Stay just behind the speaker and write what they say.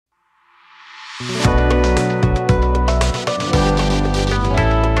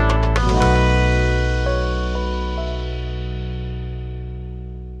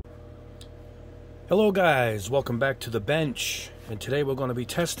Hello guys, welcome back to the bench, and today we're going to be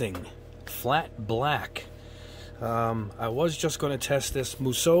testing flat black. I was just going to test this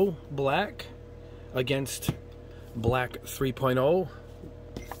Mosou Black against Black 3.0,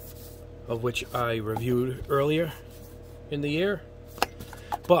 of which I reviewed earlier in the year,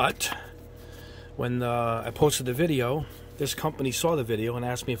 but when I posted the video, this company saw the video and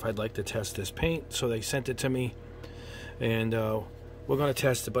asked me if I'd like to test this paint, so they sent it to me, and we're going to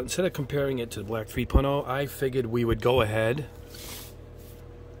test it. But instead of comparing it to the Black 3.0, I figured we would go ahead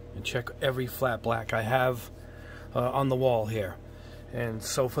and check every flat black I have on the wall here. And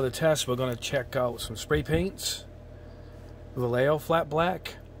so for the test, we're going to check out some spray paints, Vallejo flat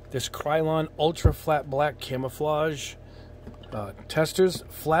black, this Krylon ultra flat black camouflage, Testers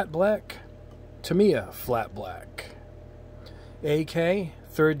flat black, Tamiya flat black, AK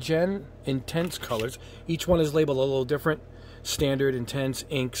 3rd gen intense colors. Each one is labeled a little different. Standard, intense,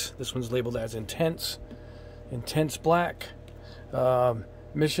 inks. This one's labeled as intense black.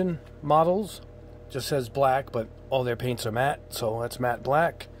 Mission models just says black, but all their paints are matte, so that's matte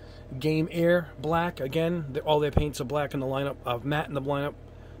black. Game Air black, again, all their paints are black in the lineup, matte in the lineup,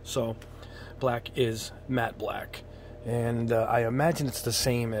 so black is matte black. And I imagine it's the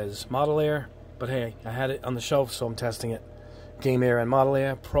same as Model Air, but hey, I had it on the shelf, so I'm testing it. Game Air and Model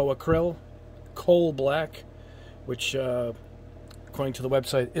Air. Pro Acryl, Coal Black, which according to the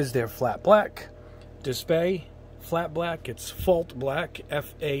website is their flat black. Display flat black, it's Fault Black,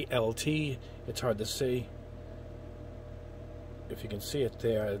 F-A-L-T. It's hard to see. If you can see it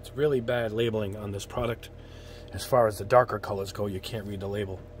there, it's really bad labeling on this product. As far as the darker colors go, you can't read the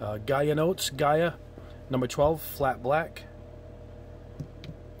label. Gaia Notes, Gaia, number 12, flat black.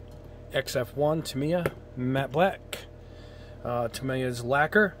 XF1, Tamiya, matte black. Tamiya's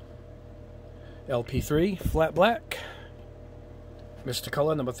Lacquer, LP3, flat black. Mr.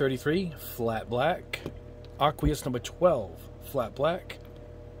 Color, number 33, flat black. Aqueous, number 12, flat black.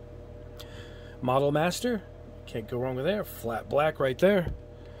 Model Master, can't go wrong with there, flat black right there.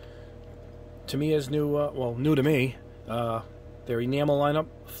 Tamiya's new, well, new to me, their enamel lineup,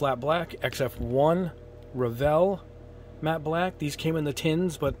 flat black. XF1, Revell, matte black. These came in the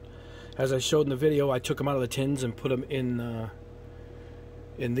tins, but as I showed in the video, I took them out of the tins and put them in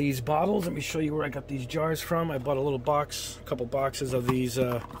these bottles. Let me show you where I got these jars from. I bought a little box, a couple boxes of these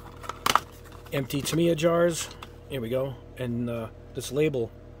empty Tamiya jars. Here we go. And this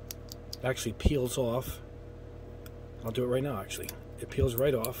label actually peels off. I'll do it right now, actually. It peels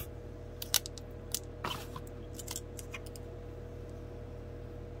right off.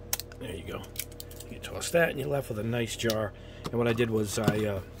 There you go. You toss that and you're left with a nice jar. And what I did was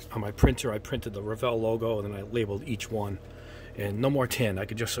on my printer, I printed the Revell logo and then I labeled each one. And no more tin. I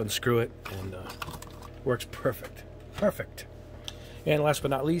could just unscrew it and works perfect. Perfect. And last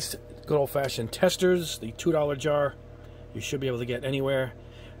but not least, good old-fashioned Testers, the $2 jar. You should be able to get anywhere.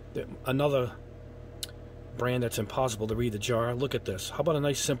 Another brand that's impossible to read the jar. Look at this. How about a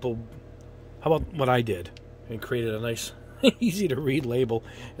nice simple, how about what I did and created a nice easy to read label,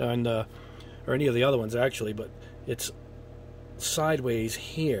 and or any of the other ones actually, but it's sideways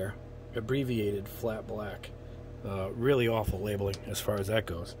here, abbreviated flat black. Really awful labeling as far as that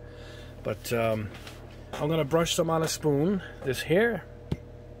goes. But I'm going to brush some on a spoon, this here,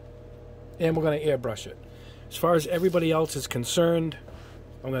 and we're going to airbrush it. As far as everybody else is concerned,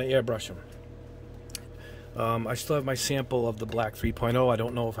 I'm going to airbrush them. I still have my sample of the Black 3.0. I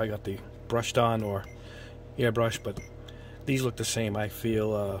don't know if I got the brushed on or airbrushed, but these look the same. I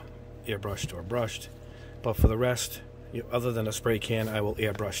feel airbrushed or brushed. But for the rest, other than a spray can, I will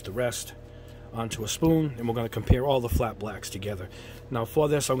airbrush the rest onto a spoon, and we're going to compare all the flat blacks together. Now for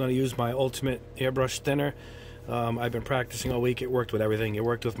this, I'm going to use my Ultimate Airbrush Thinner. I've been practicing all week. It worked with everything. It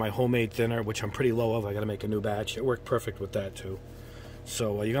worked with my homemade thinner, which I'm pretty low of. I got to make a new batch. It worked perfect with that too.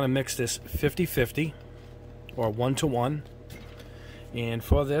 So you're going to mix this 50-50 or 1-to-1. And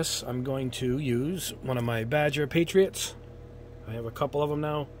for this, I'm going to use one of my Badger Patriots. I have a couple of them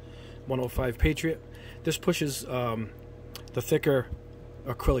now. 105 Patriot. This pushes the thicker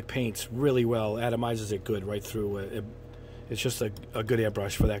acrylic paints really well, atomizes it good right through. It's just a good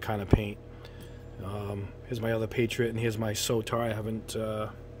airbrush for that kind of paint. Here's my other Patriot, and here's my Sotar. I haven't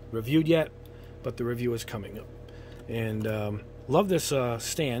reviewed yet, but the review is coming up. And love this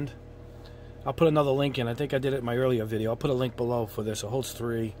stand. I'll put another link in. I think I did it in my earlier video. I'll put a link below for this. It holds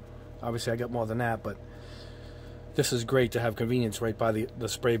 3. Obviously I got more than that, but this is great to have convenience right by the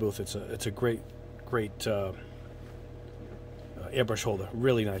spray booth. It's a great airbrush holder,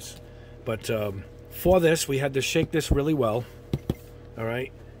 really nice. But for this, we had to shake this really well. All right,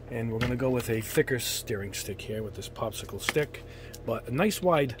 and we're going to go with a thicker steering stick here with this popsicle stick. but a nice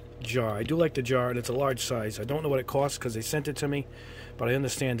wide jar. I do like the jar, and it's a large size. I don't know what it costs because they sent it to me, but I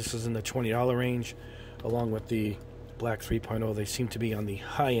understand this is in the $20 range, along with the Black 3.0. They seem to be on the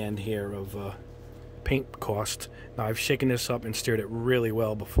high end here of paint cost. Now, I've shaken this up and stirred it really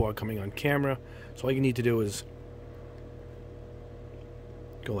well before coming on camera, so all you need to do is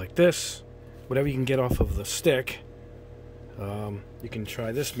go like this. Whatever you can get off of the stick. You can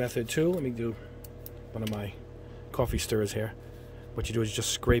try this method too. Let me do one of my coffee stirrers here. What you do is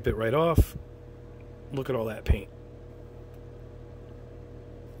just scrape it right off. Look at all that paint.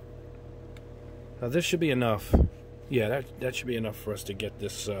 Now this should be enough. Yeah, that should be enough for us to get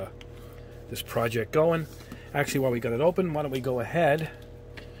this this project going. Actually, while we got it open, why don't we go ahead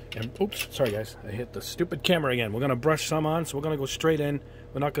and, oops, sorry guys, I hit the stupid camera again. We're going to brush some on, so we're going to go straight in.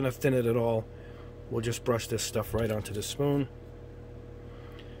 We're not going to thin it at all. We'll just brush this stuff right onto the spoon.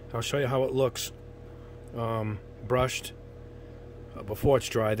 I'll show you how it looks brushed before it's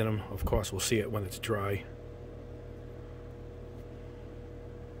dry. Then, of course, we'll see it when it's dry.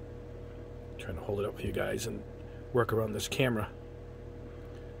 I'm trying to hold it up for you guys and work around this camera.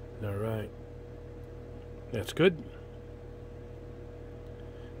 All right. That's good.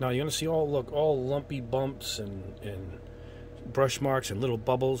 Now you're going to see all lumpy bumps and brush marks and little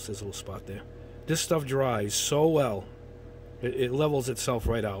bubbles. There's a little spot there. This stuff dries so well. It levels itself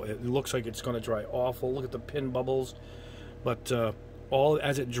right out. It looks like it's going to dry awful. Look at the pin bubbles. But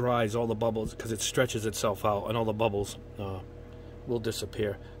as it dries, all the bubbles, because it stretches itself out, and all the bubbles will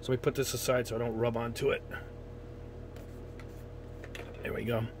disappear. So we put this aside so I don't rub onto it. There we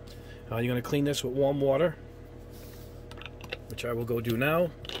go. You're going to clean this with warm water, which I will go do now.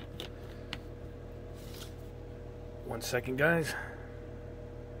 1 second, guys.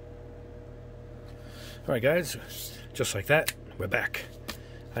 Alright guys, just like that, we're back.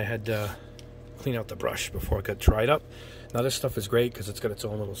 I had clean out the brush before it got dried up. Now this stuff is great because it's got its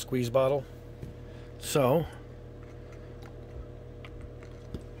own little squeeze bottle. So,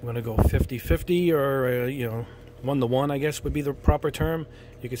 I'm going to go 50-50 or, you know, 1-to-1 I guess would be the proper term.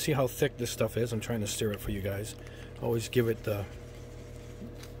 You can see how thick this stuff is. I'm trying to stir it for you guys. Always give it the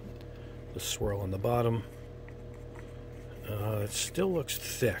swirl on the bottom. It still looks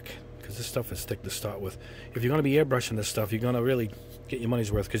thick because this stuff is thick to start with. If you're going to be airbrushing this stuff, you're going to really get your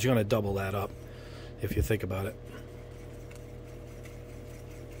money's worth because you're going to double that up if you think about it.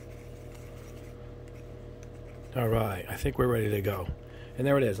 Alright, I think we're ready to go. And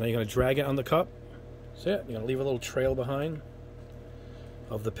there it is. Now you're going to drag it on the cup. See it? You're going to leave a little trail behind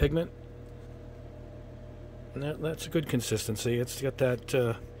of the pigment. And that's a good consistency. It's got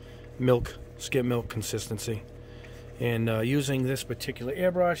that milk, skim milk consistency. And using this particular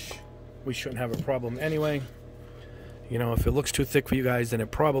airbrush, we shouldn't have a problem anyway. You know, if it looks too thick for you guys, then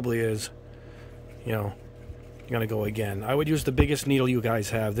it probably is. You know, you're going to go again. I would use the biggest needle you guys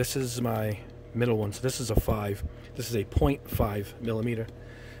have. This is my middle one, so this is a 5. This is a 0.5 millimeter.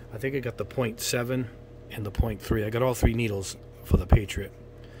 I think I got the 0.7 and the 0.3. I got all 3 needles for the Patriot.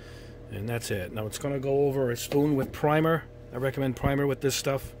 And that's it. Now it's going to go over a spoon with primer. I recommend primer with this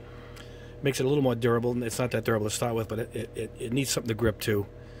stuff. Makes it a little more durable. It's not that durable to start with, but it needs something to grip to.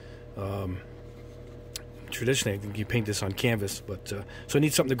 Traditionally, I think you paint this on canvas, but so it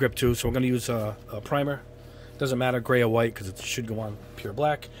needs something to grip to. So we're going to use a primer. Doesn't matter gray or white because it should go on pure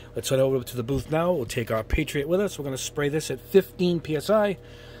black. Let's head over to the booth now. We'll take our Patriot with us. We're going to spray this at 15 psi,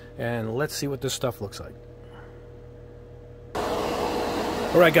 and let's see what this stuff looks like.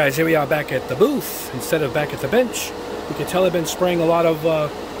 All right, guys, here we are back at the booth instead of back at the bench. You can tell I've been spraying a lot of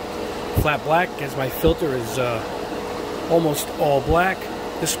flat black as my filter is almost all black.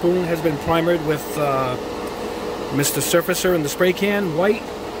 This spoon has been primered with Mr. Surfacer in the spray can, white.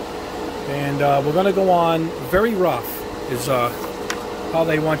 And we're going to go on very rough is how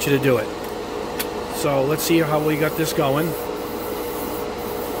they want you to do it. So let's see how we got this going.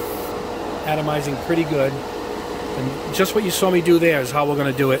 Atomizing pretty good. And just what you saw me do there is how we're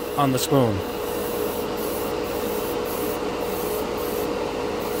going to do it on the spoon.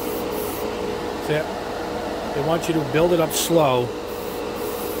 See, they want you to build it up slow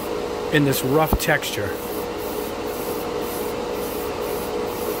in this rough texture.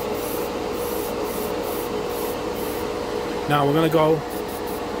 Now we're going to go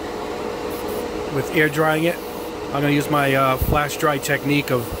with air drying it. I'm going to use my flash dry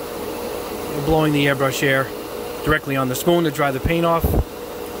technique of blowing the airbrush air directly on the spoon to dry the paint off.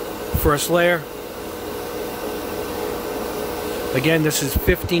 First layer. Again, this is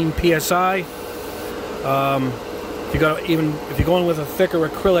 15 psi. If you're going with a thicker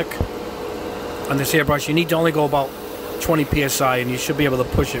acrylic on this airbrush, you need to only go about 20 psi, and you should be able to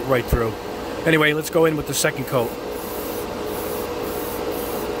push it right through. Anyway, let's go in with the second coat.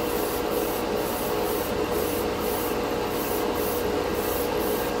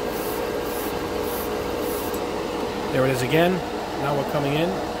 There it is again. Now we're coming in.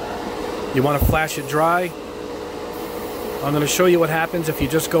 You want to flash it dry. I'm going to show you what happens if you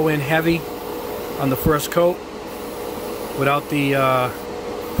just go in heavy on the first coat without the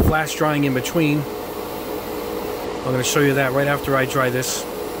flash drying in between. I'm going to show you that right after I dry this.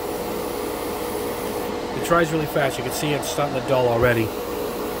 It dries really fast. You can see it's starting to dull already.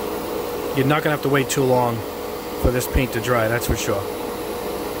 You're not going to have to wait too long for this paint to dry, that's for sure.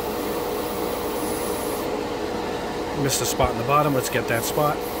 Missed a spot in the bottom. Let's get that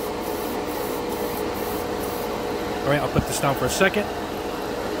spot. Alright, I'll put this down for a second.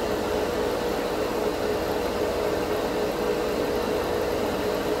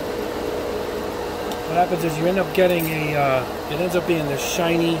 What happens is you end up getting a, it ends up being this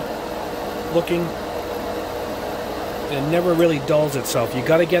shiny looking. It never really dulls itself. You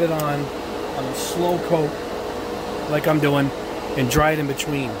got to get it on a slow coat, like I'm doing, and dry it in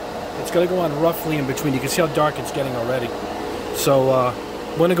between. It's got to go on roughly in between. You can see how dark it's getting already. So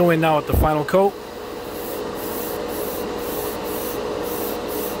I'm going to go in now with the final coat.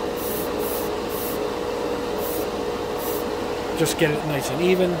 Just get it nice and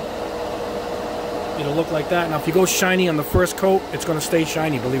even. It'll look like that. Now if you go shiny on the first coat, it's going to stay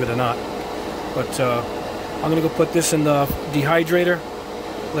shiny, believe it or not. But I'm going to go put this in the dehydrator,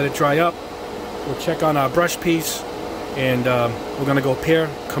 let it dry up. We'll check on our brush piece, and we're going to go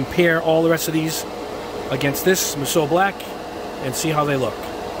compare all the rest of these against this Mosou Black and see how they look.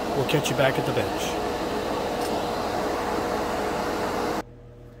 We'll catch you back at the bench.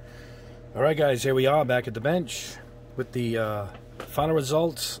 Alright guys, here we are back at the bench with the final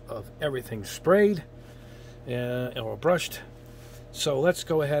results of everything sprayed or brushed. So let's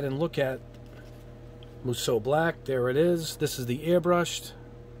go ahead and look at Mosou Black. There it is. This is the airbrushed,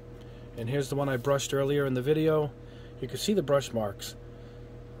 and here's the one I brushed earlier in the video. You can see the brush marks,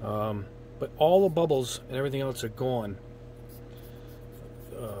 but all the bubbles and everything else are gone.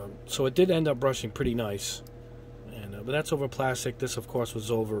 So it did end up brushing pretty nice, and but that's over plastic. This of course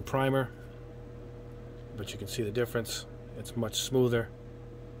was over primer, but you can see the difference. It's much smoother.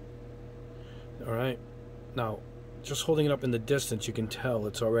 Alright, now just holding it up in the distance, you can tell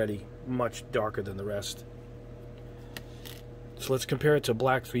it's already much darker than the rest. So let's compare it to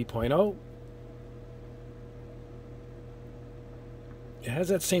Black 3.0. It has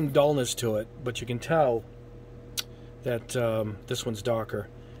that same dullness to it, but you can tell that this one's darker.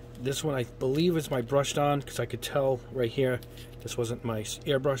 This one I believe is my brushed on, because I could tell right here this wasn't my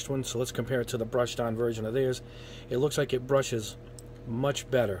airbrushed one. So let's compare it to the brushed on version of theirs. It looks like it brushes much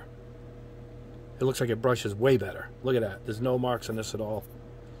better. It looks like it brushes way better. Look at that. There's no marks on this at all.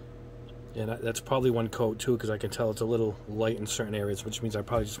 And that's probably one coat too, because I can tell it's a little light in certain areas, which means I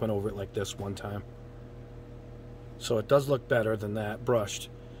probably just went over it like this one time. So it does look better than that brushed,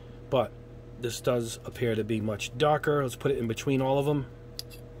 but this does appear to be much darker. Let's put it in between all of them,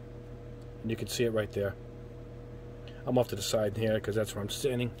 and you can see it right there. I'm off to the side here because that's where I'm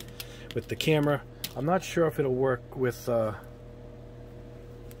standing with the camera. I'm not sure if it'll work with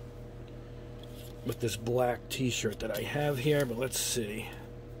this black t-shirt that I have here, but let's see.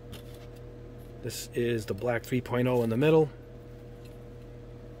 This is the Black 3.0 in the middle.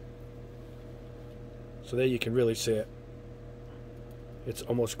 So there you can really see it. It's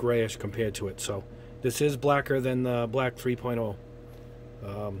almost grayish compared to it. So this is blacker than the Black 3.0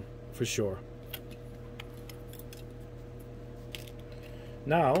 for sure.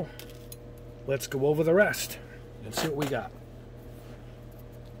 Now let's go over the rest and see what we got.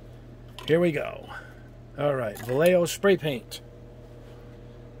 Here we go. Alright, Vallejo spray paint.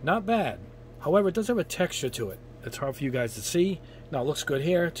 Not bad. However, it does have a texture to it. It's hard for you guys to see. Now it looks good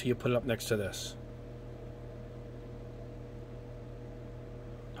here till you put it up next to this.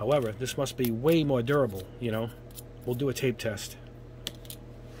 However, this must be way more durable, you know. We'll do a tape test.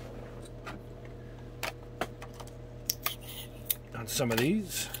 On some of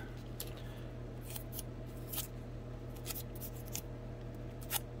these.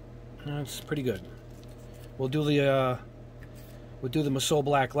 That's pretty good. We'll do the Mosou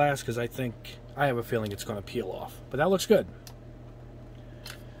Black last, because I have a feeling it's going to peel off. But that looks good.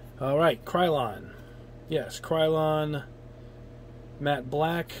 Alright, Krylon. Yes, Krylon matte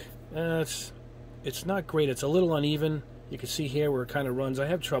black. It's not great. It's a little uneven. You can see here where it kind of runs. I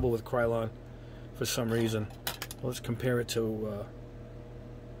have trouble with Krylon for some reason. Let's compare it to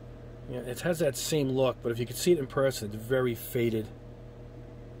yeah, it has that same look, but if you can see it in person, it's very faded.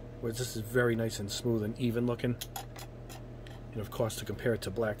 Whereas this is very nice and smooth and even looking. And of course, to compare it to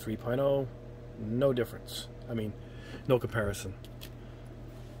Black 3.0, no difference. I mean, no comparison.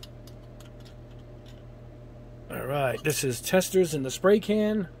 Alright, this is Testers in the spray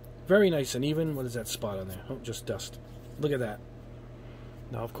can. Very nice and even. What is that spot on there? Oh, just dust. Look at that.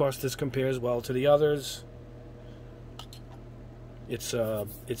 Now, of course, this compares well to the others. It's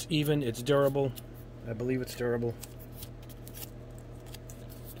even. It's durable. I believe it's durable.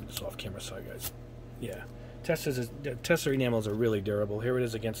 Do this off camera side, guys. Yeah, tester enamels are really durable. Here it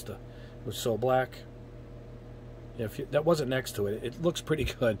is against the Mosou Black. Yeah, that wasn't next to it. It looks pretty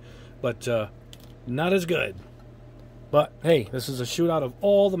good, but not as good. But hey, this is a shootout of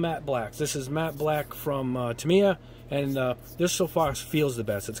all the matte blacks. This is matte black from Tamiya, and this so far feels the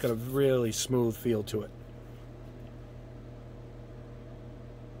best. It's got a really smooth feel to it.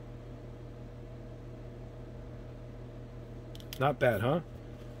 Not bad, huh?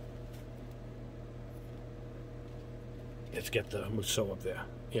 Let's get the Mosou up there.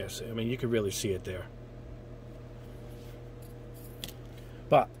 Yes, I mean, you can really see it there.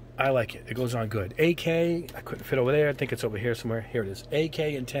 But I like it. It goes on good. AK, I couldn't fit over there. I think it's over here somewhere. Here it is. AK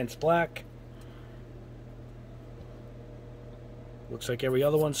Intense Black. Looks like every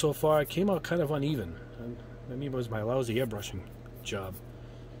other one so far. It came out kind of uneven. Maybe it was my lousy airbrushing job.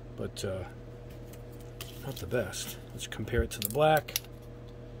 But not the best. Let's compare it to the black.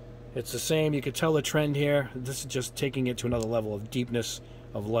 It's the same. You could tell the trend here. This is just taking it to another level of deepness,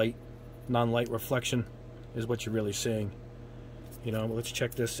 of light. Non-light reflection is what you're really seeing. You know, let's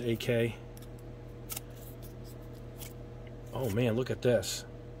check this AK. Oh man, look at this.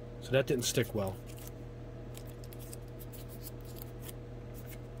 So that didn't stick well.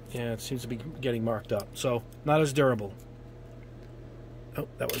 Yeah, it seems to be getting marked up. So, not as durable. Oh,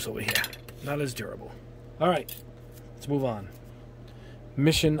 that was over here. Not as durable. Alright, let's move on.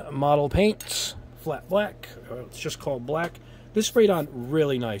 Mission Model Paints. Flat black. It's just called black. This sprayed on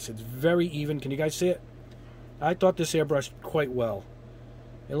really nice. It's very even. Can you guys see it? I thought this airbrushed quite well.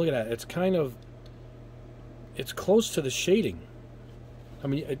 And look at that. It's kind of... It's close to the shading. I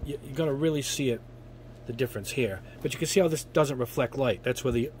mean, you're going to really see it, the difference here. But you can see how this doesn't reflect light. That's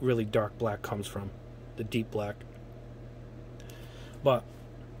where the really dark black comes from. The deep black. But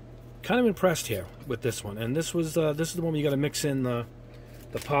kind of impressed here with this one. And this is the one where you got to mix in the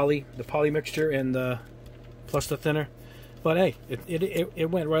poly mixture and plus the thinner. But hey, it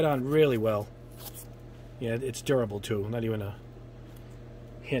went right on really well. Yeah, it's durable too. Not even a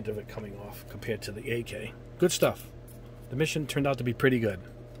hint of it coming off compared to the AK. Good stuff. The mission turned out to be pretty good.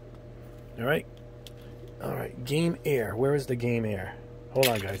 All right. All right. Game Air. Where is the Game Air? Hold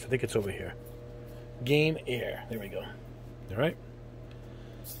on, guys. I think it's over here. Game Air. There we go. All right.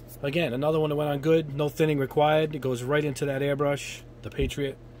 Again, another one that went on good. No thinning required. It goes right into that airbrush. The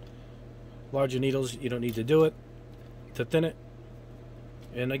Patriot. Larger needles. You don't need to do it to thin it.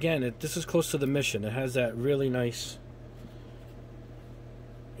 And again, this is close to the mission. It has that really nice...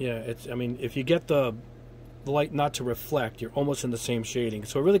 Yeah, I mean, if you get the light not to reflect, you're almost in the same shading.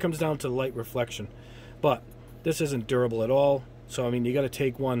 So it really comes down to light reflection. But this isn't durable at all. So, I mean, you got to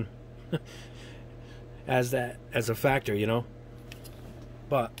take one as a factor, you know.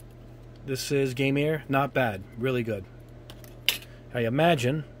 But this is Game Air. Not bad. Really good. I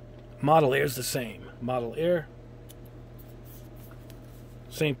imagine Model Air is the same. Model Air...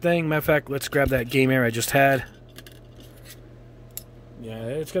 Same thing. Matter of fact, let's grab that Game Air I just had. Yeah,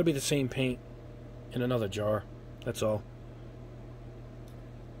 it's got to be the same paint in another jar. That's all.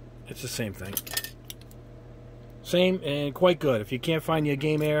 It's the same thing. Same and quite good. If you can't find your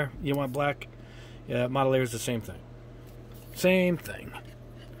Game Air, you want black, yeah, Model Air is the same thing. Same thing.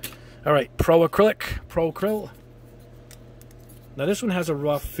 All right, Pro Acryl. Now this one has a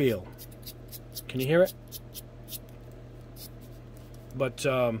rough feel. Can you hear it? But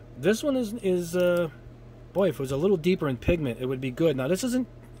this one is boy, if it was a little deeper in pigment, it would be good. Now this isn't,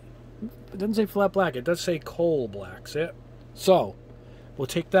 it doesn't say flat black, it does say coal black, see it? So, we'll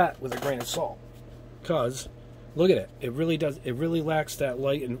take that with a grain of salt. Because, look at it, it really lacks that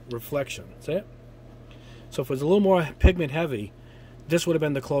light and reflection, see it? So if it was a little more pigment heavy, this would have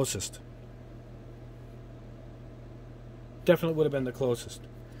been the closest. Definitely would have been the closest.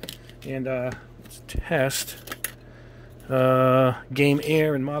 And let's test Game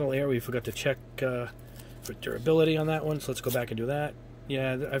Air and Model Air. We forgot to check for durability on that one, so let's go back and do that.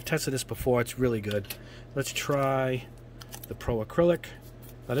 Yeah, I've tested this before. It's really good. Let's try the Pro Acrylic.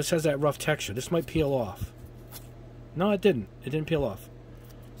 Now this has that rough texture. This might peel off. No, it didn't. It didn't peel off.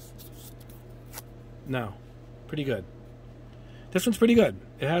 No. Pretty good. This one's pretty good.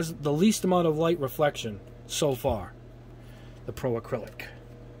 It has the least amount of light reflection so far. The Pro Acrylic.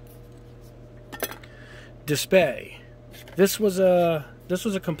 Display. This was a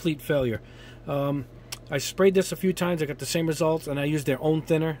complete failure. I sprayed this a few times. I got the same results, and I used their own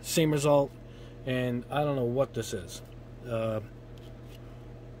thinner. Same result, and I don't know what this is.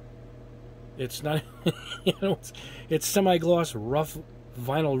 It's not, you know, it's semi-gloss, rough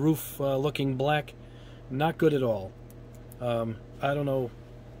vinyl roof looking black. Not good at all. I don't know.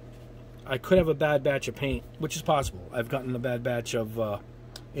 I could have a bad batch of paint, which is possible. I've gotten a bad batch of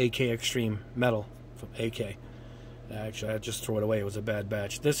AK Extreme Metal from AK. Actually, I just throw it away. It was a bad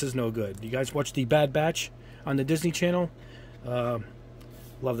batch. This is no good. You guys watch the Bad Batch on the Disney Channel?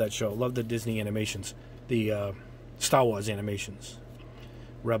 Love that show. Love the Disney animations. The Star Wars animations.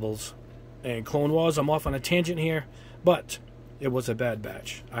 Rebels and Clone Wars. I'm off on a tangent here, but it was a bad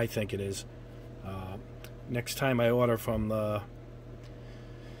batch. I think it is. Next time I order from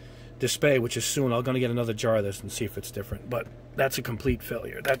Display, which is soon, I'm going to get another jar of this and see if it's different. But that's a complete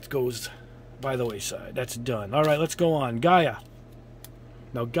failure. That goes by the wayside. That's done. All right, let's go on. Gaia.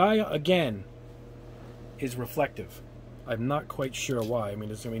 Now, Gaia, again, is reflective. I'm not quite sure why. I mean,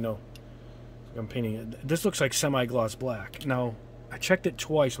 there's going to be no... I'm painting it. This looks like semi-gloss black. Now, I checked it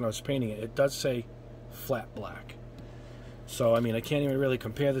twice when I was painting it. It does say flat black. So, I mean, I can't even really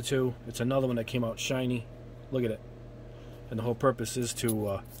compare the two. It's another one that came out shiny. Look at it. And the whole purpose is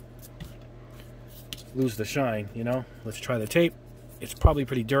to lose the shine, you know? Let's try the tape. It's probably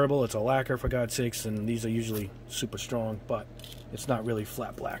pretty durable. It's a lacquer, for God's sakes, and these are usually super strong, but it's not really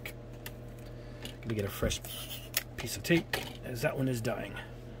flat black. Gonna get a fresh piece of tape, as that one is dying.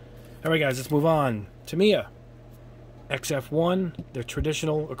 All right, guys, let's move on. Tamiya XF1, their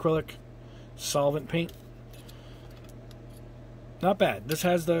traditional acrylic solvent paint. Not bad. This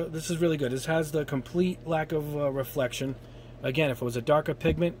is really good. This has the complete lack of reflection. Again, if it was a darker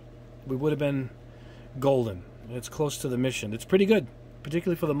pigment, we would have been golden. It's close to the mission. It's pretty good,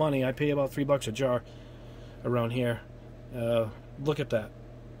 particularly for the money. I pay about $3 a jar around here. Look at that.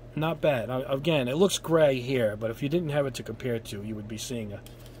 Not bad. Now, again, it looks gray here, but if you didn't have it to compare it to, you would be seeing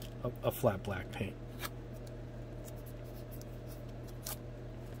a flat black paint.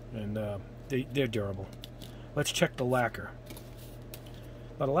 And they're durable. Let's check the lacquer.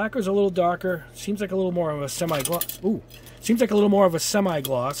 Now the lacquer's a little darker. Seems like a little more of a semi-gloss. Ooh, seems like a little more of a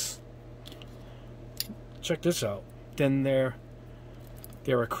semi-gloss. Check this out. Than their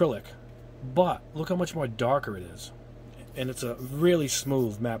acrylic. But look how much more darker it is. And it's a really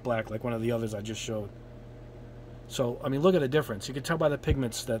smooth matte black, like one of the others I just showed. So, I mean, look at the difference. You can tell by the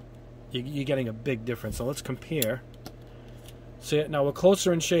pigments that you're getting a big difference. So let's compare. See it? Now we're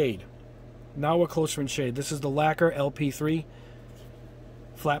closer in shade. Now we're closer in shade. This is the lacquer LP3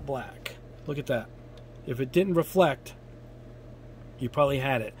 flat black. Look at that. If it didn't reflect, you probably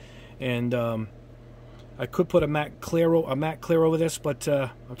had it. And I could put a matte clear over this, but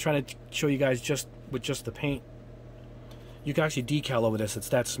I'm trying to show you guys just with just the paint. You can actually decal over this. It's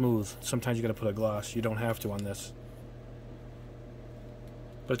that smooth. Sometimes you got to put a gloss. You don't have to on this.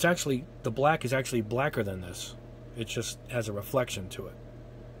 But it's actually, the black is actually blacker than this. It just has a reflection to it.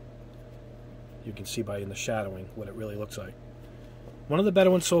 You can see by in the shadowing what it really looks like. One of the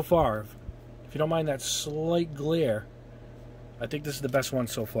better ones so far. If you don't mind that slight glare, I think this is the best one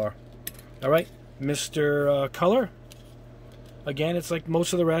so far. Alright, Mr. Color. Again, it's like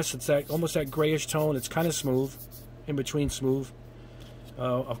most of the rest. It's that almost that grayish tone. It's kind of smooth. In between smooth.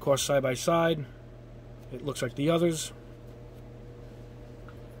 Of course, side by side, it looks like the others.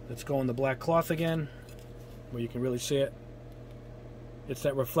 Let's go on the black cloth again, where you can really see it. It's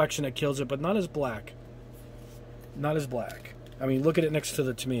that reflection that kills it, but not as black. Not as black. I mean, look at it next to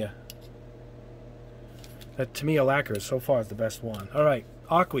the Tamiya. That Tamiya lacquer so far is the best one. All right,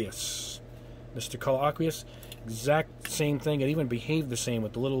 Aqueous. Mr. Color Aqueous. Exact same thing. It even behaved the same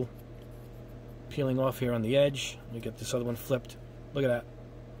with the little peeling off here on the edge. Let me get this other one flipped. Look at that.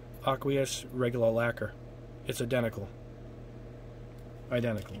 Aqueous, regular lacquer. It's identical.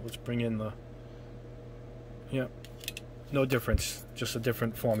 Identical. Let's bring in the... Yep. No difference. Just a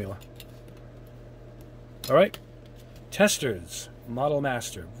different formula. Alright. Testers. Model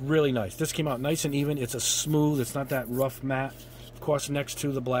Master. Really nice. This came out nice and even. It's a smooth. It's not that rough matte. Of course, next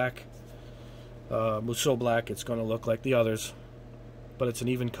to the black. Mosou Black. It's going to look like the others. But it's an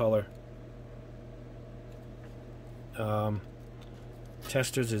even color.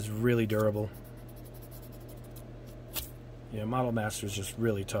 Testers is really durable. Yeah, Model Master is just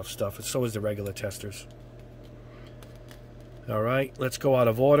really tough stuff. And so is the regular Testers. Alright, let's go out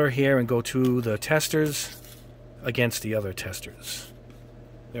of order here and go to the Testers against the other Testers.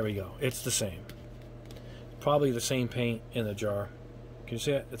 There we go. It's the same. Probably the same paint in the jar. Can you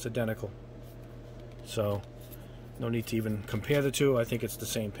see it? It's identical. So, no need to even compare the two. I think it's the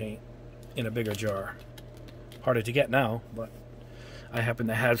same paint in a bigger jar. Harder to get now, but I happen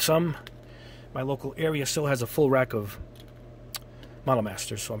to have some. My local area still has a full rack of Model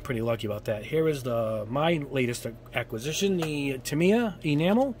Masters, so I'm pretty lucky about that. Here is my latest acquisition, the Tamiya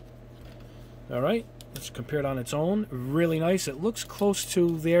Enamel. All right, let's compare it on its own. Really nice. It looks close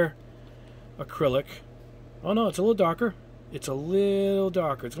to their acrylic. Oh no, it's a little darker. It's a little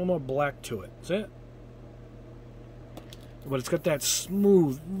darker. It's a little more black to it. Is it? But it's got that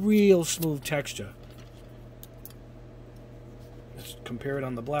smooth, real smooth texture. Let's compare it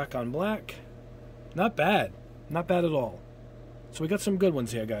on the black on black. Not bad. Not bad at all. So we got some good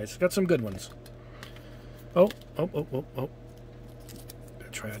ones here, guys. Got some good ones. Oh. Gotta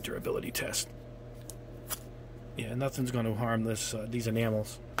try a durability test. Yeah, nothing's going to harm these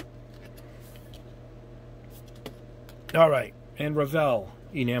enamels. All right, and Revell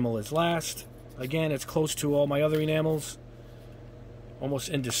enamel is last. Again, it's close to all my other enamels. Almost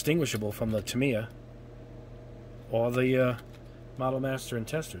indistinguishable from the Tamiya or the Model Master and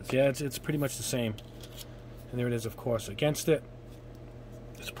Testers. Yeah, it's pretty much the same. And there it is, of course, against it.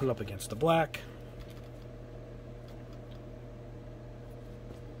 Let's put it up against the black.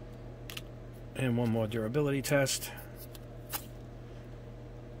 And one more durability test.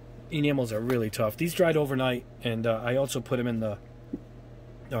 Enamels are really tough. These dried overnight, and I also put them in the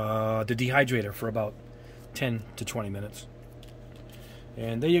dehydrator for about 10 to 20 minutes.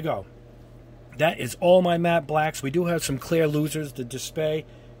 And there you go. That is all my matte blacks. We do have some clear losers. The display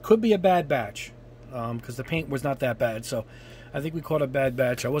could be a bad batch because the paint was not that bad. So I think we caught a bad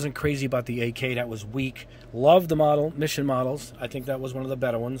batch. I wasn't crazy about the AK. That was weak. Love the mission models. I think that was one of the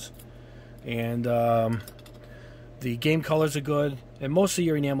better ones. And the game colors are good. And most of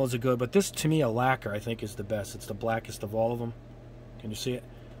your enamels are good. But this Tamiya lacquer, I think, is the best. It's the blackest of all of them. Can you see it?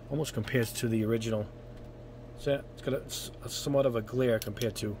 Almost compares to the original. See it? It's got a somewhat of a glare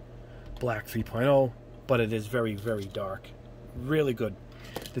compared to Black 3.0. But it is very, very dark. Really good.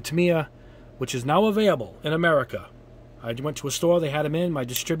 The Tamiya, which is now available in America. I went to a store. They had them in. My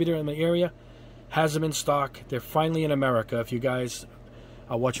distributor in the area has them in stock. They're finally in America. If you guys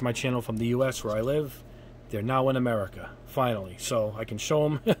are watching my channel from the U.S. where I live, they're now in America. Finally. So I can show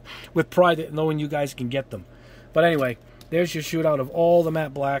them with pride knowing you guys can get them. But anyway, there's your shootout of all the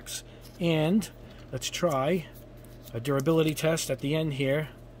matte blacks. And let's try a durability test at the end here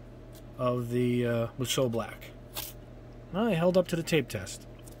of the Mosou Black. I held up to the tape test.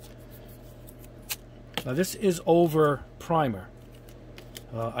 Now this is over primer.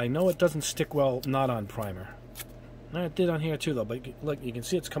 I know it doesn't stick well not on primer. It did on here too though, but look, you can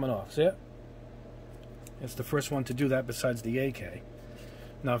see it's coming off. See it? It's the first one to do that besides the AK.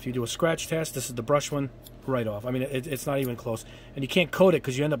 Now if you do a scratch test, this is the brush one, right off. I mean, it's not even close. And you can't coat it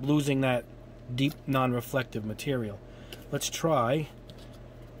because you end up losing that deep non-reflective material. Let's try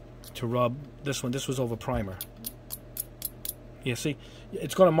to rub this one. This was over primer. Yeah, see,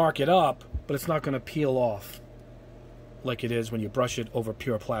 it's going to mark it up, but it's not going to peel off like it is when you brush it over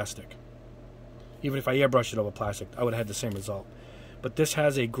pure plastic. Even if I airbrush it over plastic, I would have had the same result. But this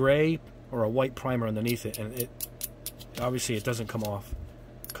has a gray or a white primer underneath it, and obviously it doesn't come off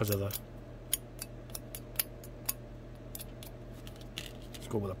because of the... Let's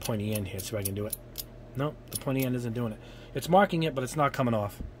go with a pointy end here, see if I can do it. No, the pointy end isn't doing it. It's marking it, but it's not coming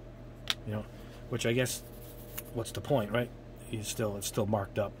off. You know, which I guess, what's the point, right? It's still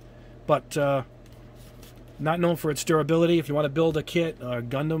marked up. But not known for its durability. If you want to build a kit or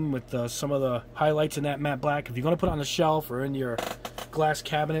Gundam with some of the highlights in that matte black, if you're going to put it on the shelf or in your glass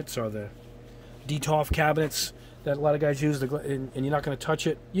cabinets or the DTOF cabinets that a lot of guys use, and you're not going to touch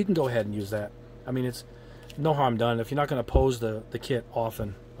it, you can go ahead and use that. I mean, it's no harm done. If you're not going to pose the kit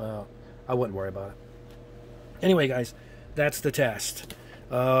often, I wouldn't worry about it. Anyway, guys, that's the test.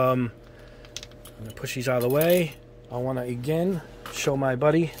 I'm going to push these out of the way. I want to, again, show my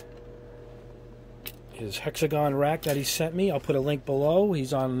buddy his hexagon rack that he sent me. I'll put a link below.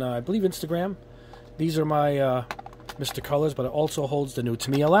 He's on, I believe, Instagram. These are my Mr. Colors, but it also holds the new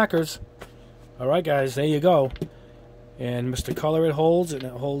Tamiya lacquers. All right, guys, there you go. And Mr. Color it holds, and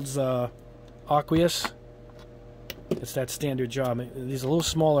it holds aqueous. It's that standard job. These are a little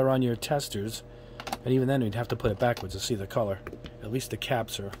smaller on your testers, and even then, we'd have to put it backwards to see the color. At least the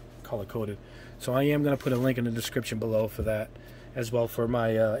caps are color-coded. So I am going to put a link in the description below for that, as well for my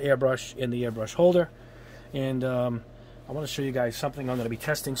airbrush and the airbrush holder. And I want to show you guys something I'm going to be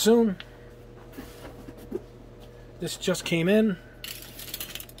testing soon. This just came in.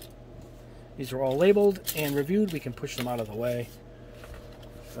 These are all labeled and reviewed. We can push them out of the way.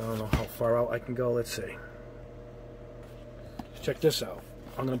 I don't know how far out I can go. Let's see. Check this out.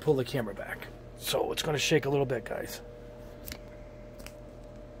 I'm going to pull the camera back. So it's going to shake a little bit, guys.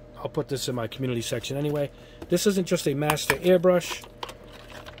 I'll put this in my community section anyway. This isn't just a master airbrush.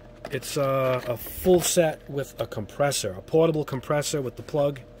 It's a full set with a compressor, a portable compressor with the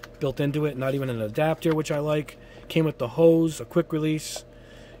plug built into it, not even an adapter, which I like. Came with the hose, a quick release,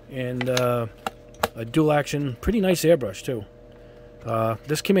 and a dual action, pretty nice airbrush too.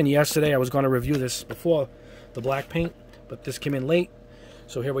 This came in yesterday. I was going to review this before the black paint, but this came in late,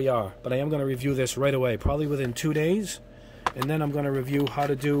 so here we are. But I am going to review this right away, probably within 2 days, and then I'm going to review how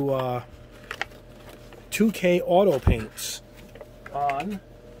to do 2K auto paints on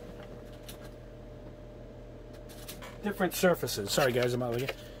different surfaces. Sorry guys, I'm out of here.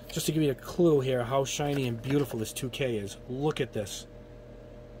 Just to give you a clue here how shiny and beautiful this 2K is. Look at this.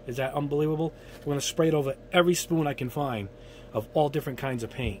 Is that unbelievable? I'm going to spray it over every spoon I can find of all different kinds of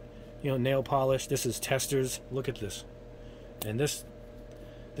paint. You know, nail polish. This is testers. Look at this. And this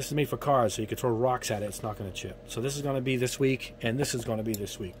is made for cars, so you can throw rocks at it. It's not going to chip. So this is going to be this week, and this is going to be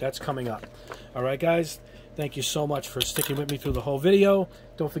this week. That's coming up. All right, guys. Thank you so much for sticking with me through the whole video.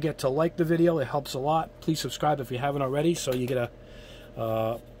 Don't forget to like the video. It helps a lot. Please subscribe if you haven't already, so you get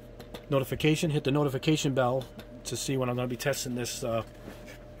a notification. Hit the notification bell to see when I'm going to be testing this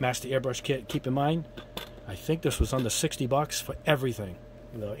Master Airbrush kit. Keep in mind, I think this was under 60 bucks for everything.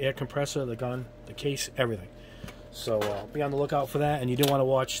 The air compressor, the gun, the case, everything. So be on the lookout for that. And you do want to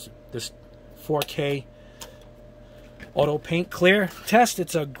watch this 4K auto paint clear test.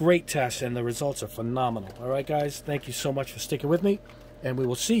 It's a great test, and the results are phenomenal. All right, guys, thank you so much for sticking with me, and we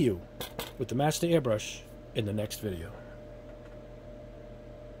will see you with the Master Airbrush in the next video.